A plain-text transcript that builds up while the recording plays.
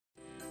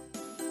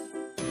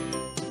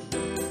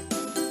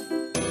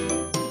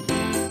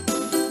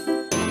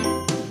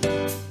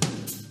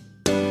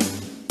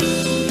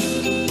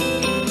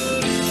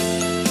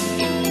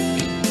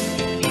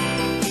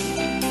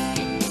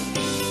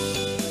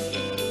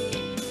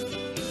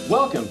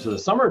Welcome to the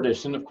summer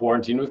edition of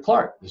Quarantine with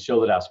Clark, the show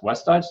that asks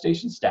West Dodge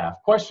Station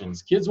staff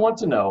questions kids want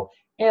to know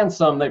and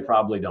some they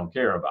probably don't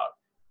care about.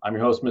 I'm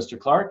your host, Mr.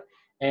 Clark,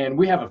 and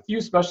we have a few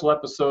special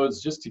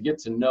episodes just to get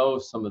to know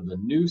some of the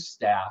new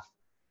staff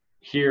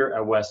here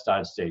at West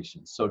Dodge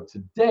Station. So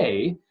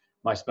today,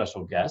 my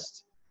special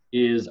guest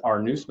is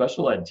our new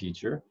special ed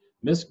teacher,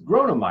 Miss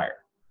Gronemeyer.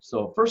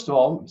 So first of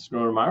all, Ms.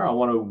 Gronemeyer, I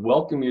want to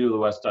welcome you to the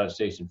West Dodge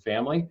Station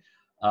family.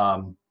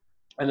 And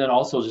then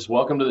also just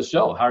welcome to the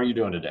show. How are you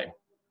doing today?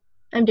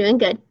 I'm doing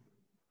good.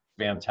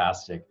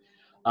 Fantastic.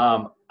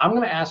 I'm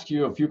going to ask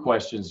you a few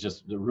questions,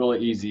 just really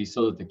easy,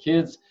 so that the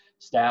kids,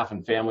 staff,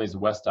 and families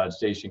of West Dodge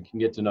Station can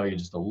get to know you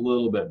just a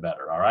little bit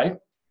better, all right?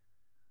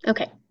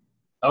 Okay.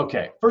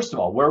 Okay, first of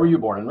all, where were you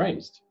born and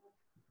raised?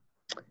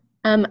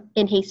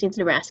 In Hastings,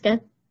 Nebraska.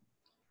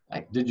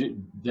 Did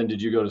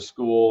you go to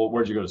school?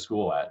 Where'd you go to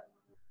school at?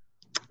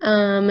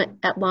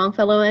 At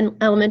Longfellow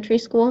Elementary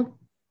School,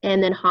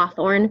 and then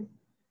Hawthorne,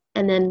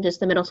 and then just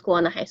the middle school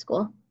and the high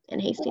school in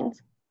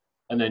Hastings.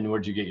 And then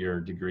where'd you get your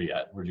degree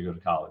at? Where'd you go to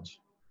college?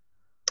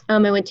 I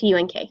went to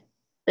UNK,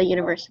 the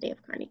University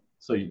of Kearney.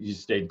 So you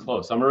stayed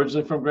close. I'm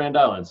originally from Grand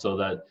Island, so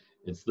that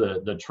it's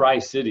the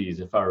Tri-Cities,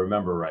 if I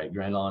remember right.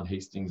 Grand Island,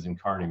 Hastings,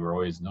 and Kearney were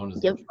always known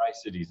as the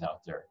Tri-Cities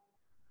out there.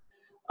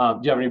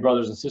 Do you have any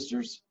brothers and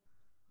sisters?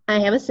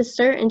 I have a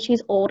sister, and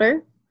she's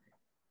older,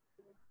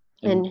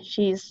 and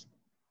she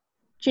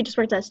just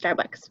works at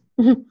Starbucks.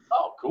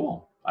 Oh,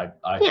 cool.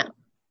 Yeah.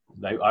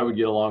 I would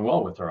get along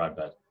well with her, I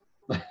bet.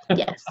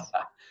 Yes.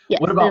 Yes,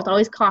 What about, there's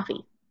always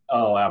coffee.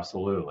 Oh,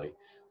 absolutely.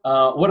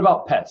 What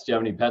about pets? Do you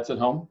have any pets at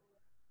home?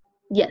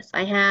 Yes,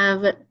 I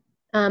have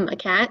a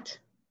cat,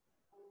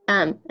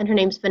 and her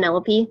name's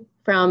Vanellope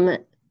from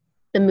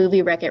the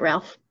movie Wreck-It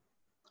Ralph.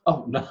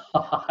 Oh,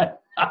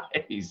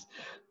 nice.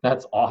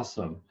 That's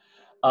awesome.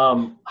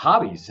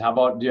 Hobbies. How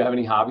about, do you have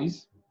any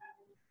hobbies?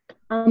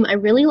 I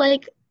really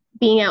like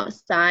being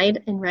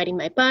outside and riding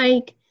my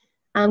bike,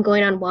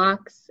 going on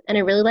walks, and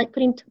I really like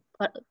putting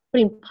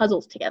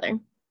puzzles together.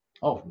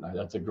 Oh,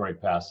 that's a great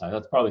pastime.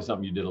 That's probably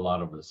something you did a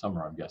lot over the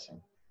summer, I'm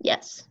guessing.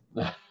 Yes.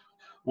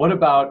 What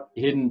about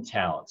hidden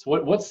talents?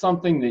 What's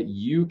something that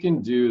you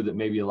can do that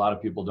maybe a lot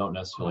of people don't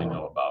necessarily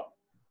know about?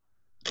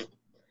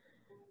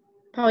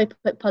 Probably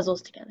put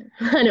puzzles together.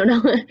 I don't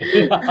know.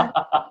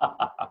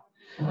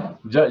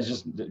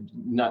 Just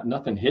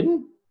nothing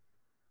hidden?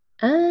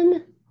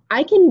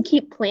 I can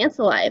keep plants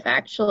alive,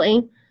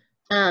 actually.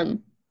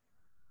 I'm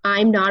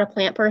not a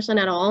plant person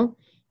at all,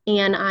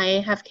 and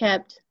I have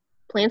kept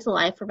plants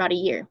alive for about a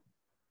year.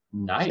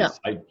 Nice.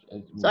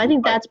 So I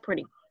think that's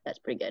pretty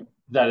good.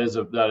 That is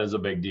a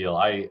big deal.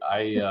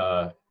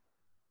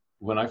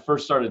 When I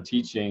first started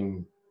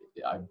teaching,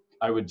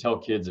 I would tell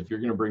kids, if you're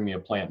going to bring me a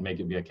plant, make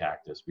it be a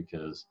cactus,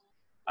 because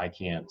I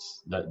can't.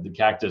 The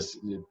cactus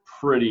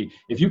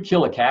if you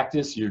kill a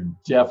cactus, you're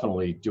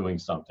definitely doing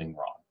something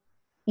wrong.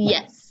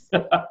 Yes.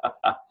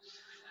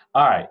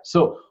 All right.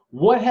 So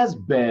what has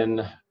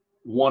been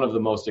one of the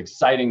most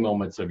exciting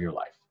moments of your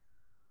life?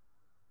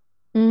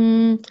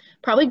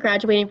 Probably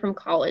graduating from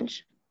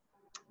college.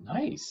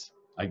 Nice.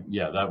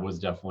 Yeah, that was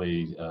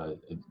definitely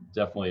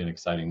an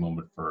exciting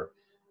moment for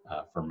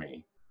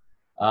me.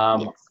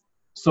 Yes.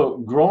 So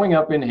growing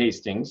up in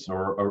Hastings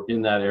or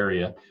in that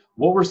area,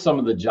 what were some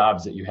of the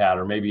jobs that you had,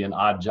 or maybe an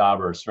odd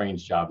job or a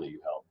strange job that you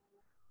held?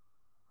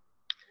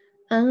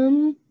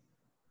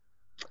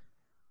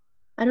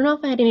 I don't know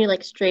if I had any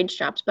like strange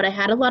jobs, but I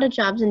had a lot of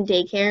jobs in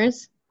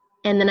daycares,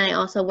 and then I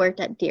also worked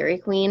at Dairy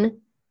Queen.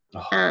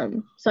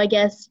 Oh. So I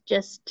guess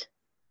just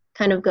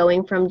kind of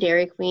going from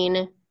Dairy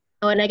Queen.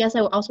 Oh, and I guess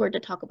I also worked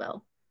at Taco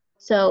Bell.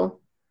 So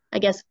I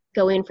guess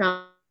going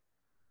from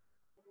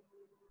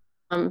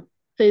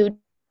food.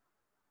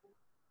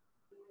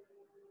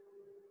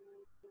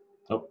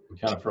 Oh, we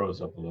kind of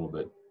froze up a little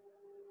bit.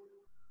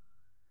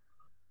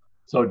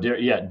 So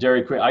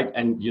Dairy Queen.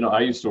 I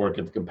used to work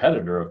at the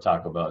competitor of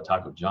Taco Bell,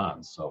 Taco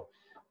John's. So.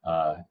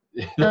 Oh,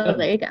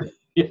 there you go.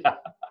 Yeah.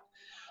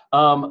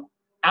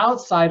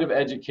 Outside of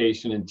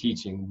education and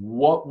teaching,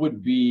 what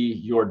would be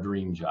your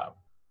dream job?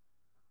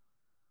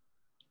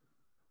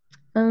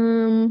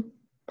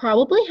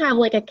 Probably have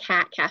like a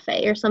cat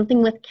cafe or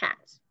something with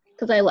cats,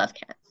 because I love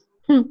cats.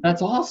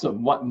 That's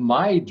awesome. What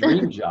my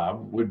dream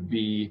job would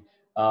be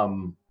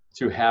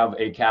to have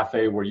a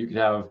cafe where you could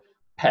have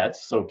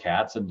pets, so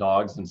cats and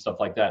dogs and stuff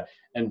like that,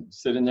 and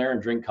sit in there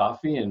and drink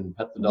coffee and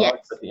pet the dogs,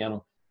 Yes. pet the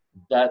animal.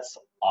 That's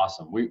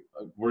awesome.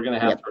 We're gonna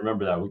have to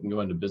remember that. We can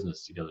go into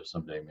business together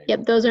someday, maybe.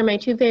 Yep, those are my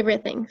two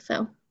favorite things.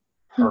 So.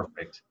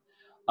 Perfect.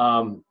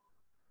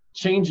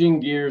 Changing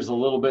gears a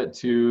little bit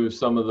to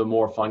some of the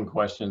more fun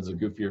questions, the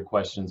goofier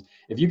questions.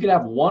 If you could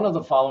have one of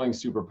the following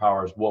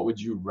superpowers, what would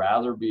you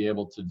rather be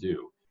able to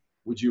do?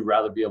 Would you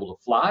rather be able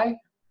to fly,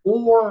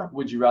 or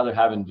would you rather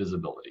have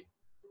invisibility?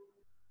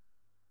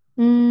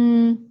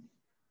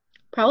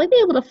 Probably be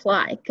able to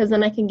fly, because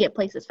then I can get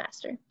places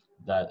faster.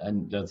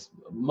 That's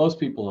most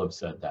people have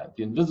said that.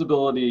 The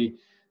invisibility,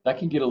 that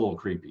can get a little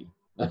creepy.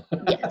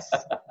 Yes.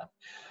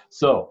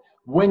 So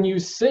when you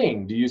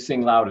sing, do you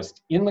sing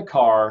loudest in the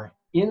car,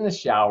 in the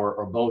shower,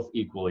 or both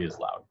equally as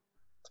loud?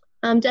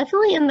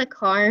 Definitely in the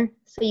car,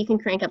 so you can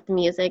crank up the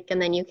music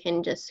and then you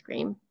can just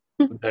scream.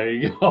 There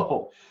you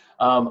go.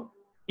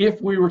 If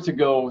we were to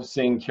go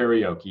sing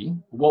karaoke,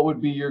 what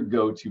would be your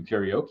go-to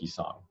karaoke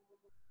song?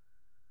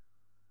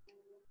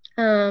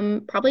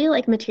 Probably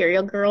like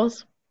Material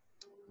Girls.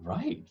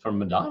 Right, from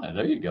Madonna.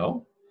 There you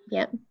go.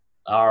 Yep.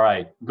 All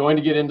right, going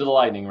to get into the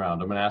lightning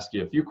round. I'm going to ask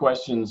you a few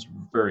questions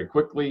very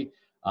quickly.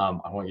 I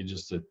want you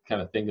just to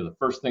kind of think of the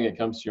first thing that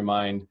comes to your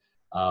mind,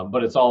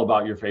 but it's all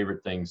about your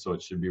favorite thing, so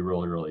it should be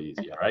really, really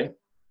easy. All right?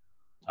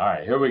 All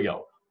right, here we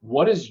go.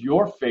 What is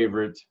your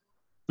favorite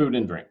food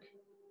and drink?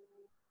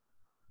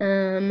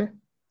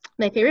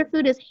 My favorite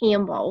food is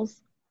ham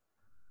balls.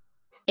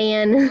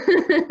 And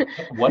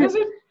What is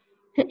it?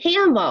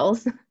 ham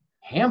balls.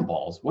 Ham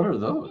balls? What are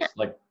those? Yeah,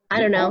 Like I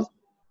don't know.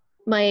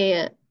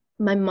 meatballs?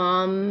 My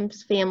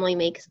mom's family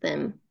makes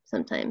them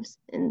sometimes,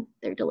 and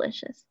they're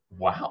delicious.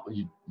 Wow,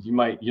 you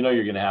might,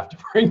 you're going to have to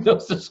bring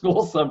those to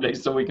school someday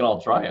so we can all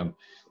try them.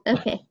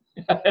 Okay.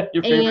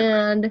 Your favorite?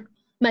 And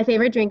my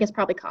favorite drink is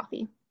probably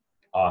coffee.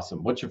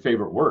 Awesome. What's your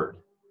favorite word?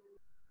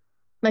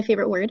 My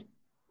favorite word?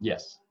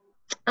 Yes.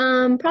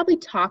 Probably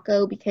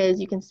taco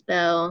because you can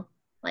spell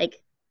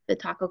like the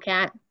taco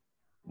cat.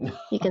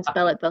 You can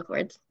spell it both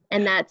words.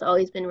 And that's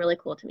always been really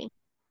cool to me.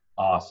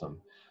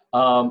 Awesome.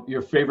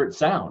 Your favorite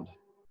sound?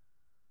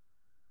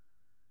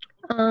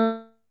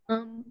 Um,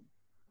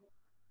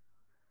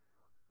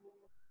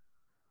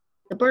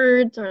 the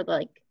birds or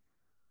like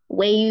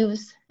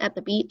waves at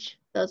the beach.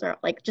 Those are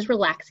like just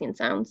relaxing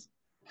sounds.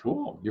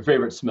 Cool. Your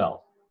favorite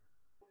smell?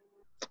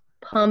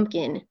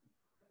 Pumpkin,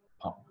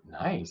 Oh,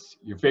 nice.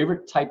 Your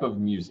favorite type of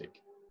music?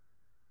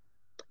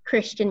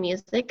 Christian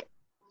music.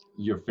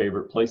 Your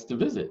favorite place to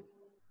visit?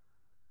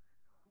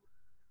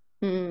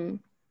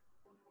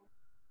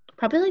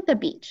 Probably like the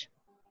beach.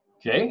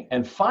 Okay.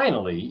 And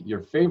finally, your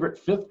favorite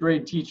fifth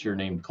grade teacher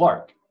named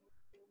Clark?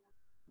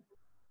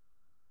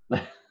 Do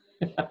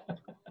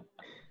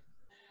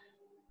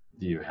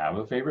you have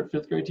a favorite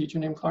fifth grade teacher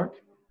named Clark?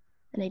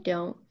 And I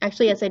don't.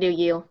 Actually, yes, I do.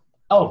 You.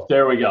 Oh,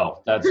 there we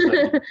go. That's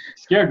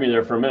scared me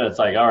there for a minute. It's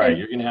like, all right,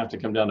 you're going to have to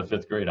come down to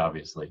fifth grade,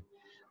 obviously.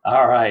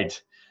 All right.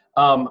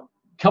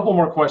 Couple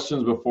more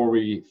questions before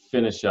we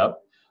finish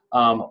up.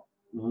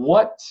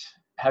 What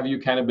have you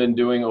kind of been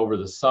doing over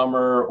the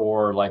summer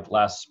or like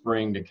last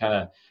spring to kind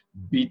of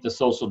beat the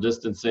social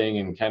distancing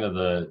and kind of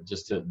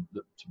to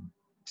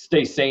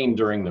stay sane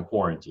during the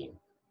quarantine?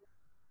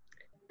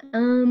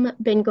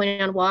 Been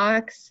going on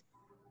walks,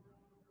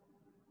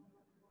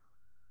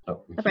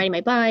 riding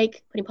my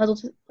bike,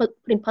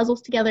 putting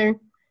puzzles together.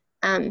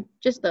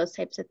 Just those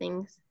types of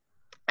things.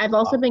 I've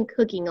also been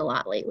cooking a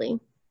lot lately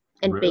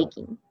and Really?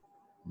 baking.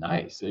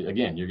 Nice.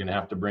 Again, you're going to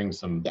have to bring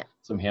some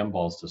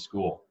handballs to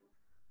school.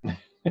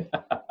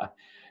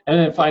 And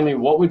then finally,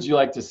 what would you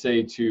like to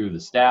say to the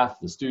staff,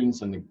 the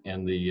students, and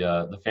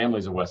the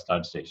families of West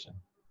Dodge Station?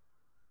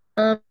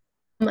 I'd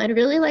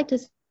really like to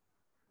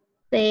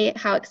say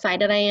how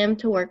excited I am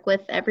to work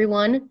with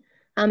everyone,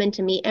 and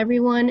to meet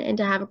everyone, and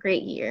to have a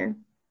great year.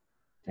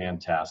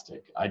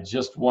 Fantastic. I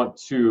just want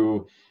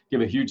to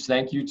give a huge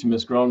thank you to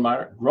Ms.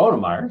 Gronemeyer,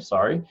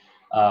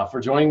 for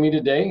joining me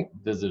today.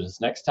 Visit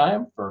us next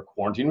time for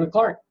Quarantine with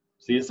Clark.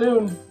 See you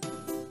soon.